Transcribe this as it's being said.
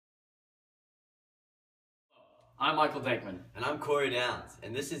I'm Michael Dankman. And I'm Corey Downs,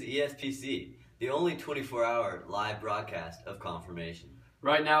 and this is ESPC, the only 24-hour live broadcast of confirmation.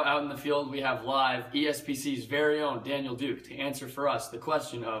 Right now, out in the field, we have live ESPC's very own Daniel Duke to answer for us the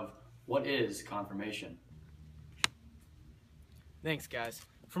question of, what is confirmation? Thanks, guys.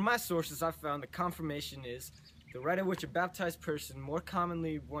 From my sources, I've found that confirmation is the rite at which a baptized person, more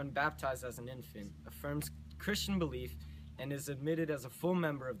commonly one baptized as an infant, affirms Christian belief and is admitted as a full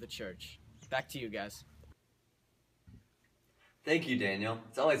member of the church. Back to you guys. Thank you, Daniel.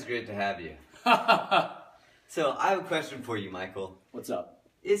 It's always great to have you. So, I have a question for you, Michael. What's up?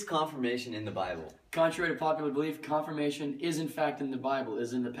 Is confirmation in the Bible? Contrary to popular belief, confirmation is in fact in the Bible,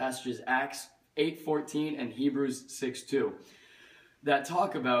 is in the passages Acts 8:14 and Hebrews 6:2 that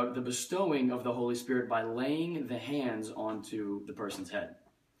talk about the bestowing of the Holy Spirit by laying the hands onto the person's head.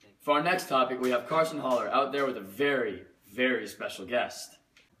 For our next topic, we have Carson Holler out there with a very, very special guest.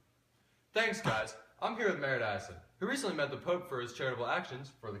 Thanks, guys. I'm here with Merritt Addison, who recently met the Pope for his charitable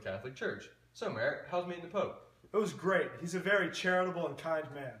actions for the Catholic Church. So, Merritt, how's meeting the Pope? It was great. He's a very charitable and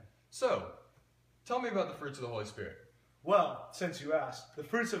kind man. So, tell me about the fruits of the Holy Spirit. Well, since you asked, the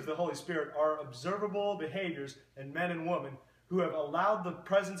fruits of the Holy Spirit are observable behaviors in men and women who have allowed the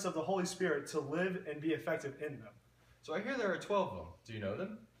presence of the Holy Spirit to live and be effective in them. So I hear there are 12 of them. Do you know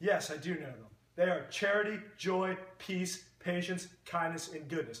them? Yes, I do know them. They are charity, joy, peace, patience, kindness, and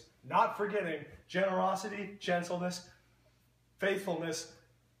goodness. Not forgetting generosity, gentleness, faithfulness,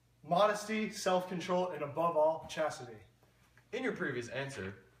 modesty, self-control, and above all, chastity. In your previous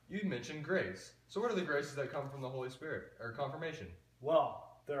answer, you mentioned grace. So what are the graces that come from the Holy Spirit, or confirmation?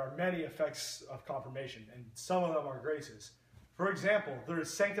 Well, there are many effects of confirmation, and some of them are graces. For example, there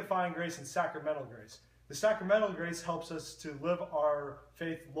is sanctifying grace and sacramental grace. The sacramental grace helps us to live our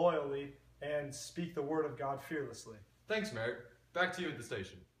faith loyally and speak the word of God fearlessly. Thanks, Merritt. Back to you at the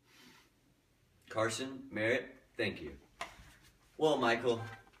station. Carson, Merritt, thank you. Well, Michael,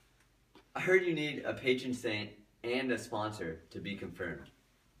 I heard you need a patron saint and a sponsor to be confirmed.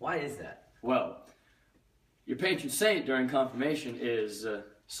 Why is that? Well, your patron saint during confirmation is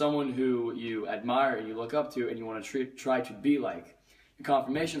someone who you admire, you look up to, and you want to try to be like. Your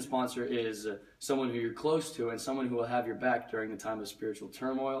confirmation sponsor is someone who you're close to and someone who will have your back during the time of spiritual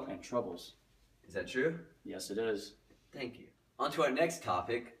turmoil and troubles. Is that true? Yes, it is. Thank you. On to our next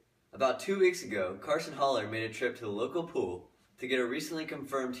topic. About 2 weeks ago, Carson Holler made a trip to the local pool to get a recently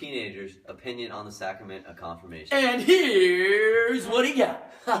confirmed teenager's opinion on the sacrament of confirmation. And here's what he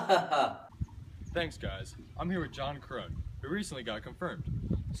got. Thanks, guys. I'm here with John Crone, who recently got confirmed.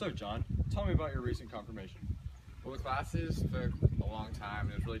 So, John, tell me about your recent confirmation. Well, the classes took a long time.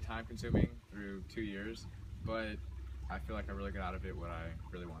 It was really time-consuming through 2 years, but I feel like I really got out of it what I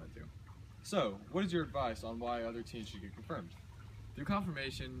really wanted to. So, what is your advice on why other teens should get confirmed? Through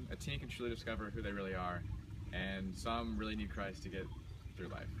confirmation, a teen can truly discover who they really are, and some really need Christ to get through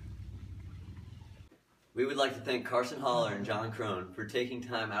life. We would like to thank Carson Holler and John Crone for taking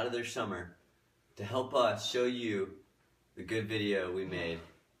time out of their summer to help us show you the good video we made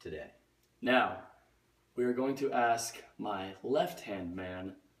today. Now, we are going to ask my left-hand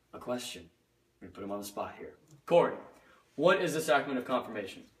man a question. We're going to put him on the spot here. Corey, what is the sacrament of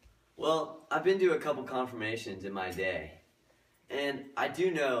confirmation? Well, I've been to a couple confirmations in my day, and I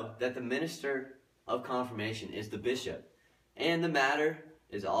do know that the minister of confirmation is the bishop, and the matter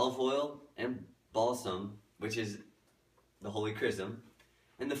is olive oil and balsam, which is the holy chrism,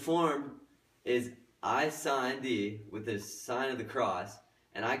 and the form is I sign thee with the sign of the cross,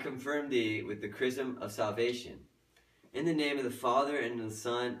 and I confirm thee with the chrism of salvation. In the name of the Father, and of the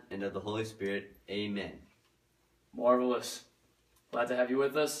Son, and of the Holy Spirit. Amen. Marvelous. Glad to have you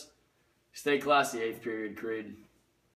with us. Stay classy, 8th period creed.